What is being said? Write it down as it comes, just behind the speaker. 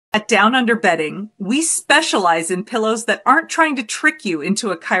At Down Under Bedding, we specialize in pillows that aren't trying to trick you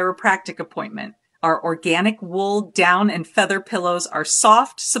into a chiropractic appointment. Our organic wool, down, and feather pillows are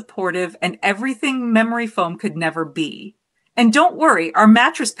soft, supportive, and everything memory foam could never be. And don't worry, our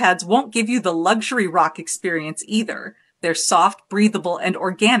mattress pads won't give you the luxury rock experience either. They're soft, breathable, and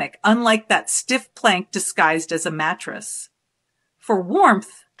organic, unlike that stiff plank disguised as a mattress. For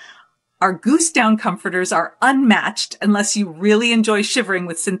warmth, our goose down comforters are unmatched unless you really enjoy shivering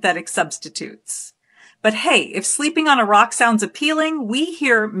with synthetic substitutes. But hey, if sleeping on a rock sounds appealing, we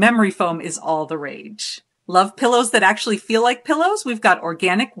hear memory foam is all the rage. Love pillows that actually feel like pillows? We've got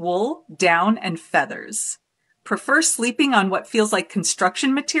organic wool, down, and feathers. Prefer sleeping on what feels like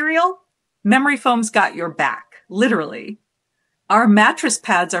construction material? Memory foam's got your back, literally. Our mattress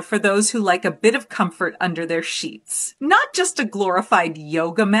pads are for those who like a bit of comfort under their sheets, not just a glorified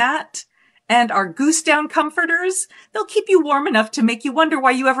yoga mat. And our goose down comforters, they'll keep you warm enough to make you wonder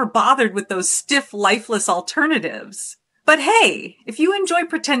why you ever bothered with those stiff, lifeless alternatives. But hey, if you enjoy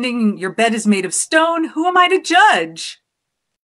pretending your bed is made of stone, who am I to judge?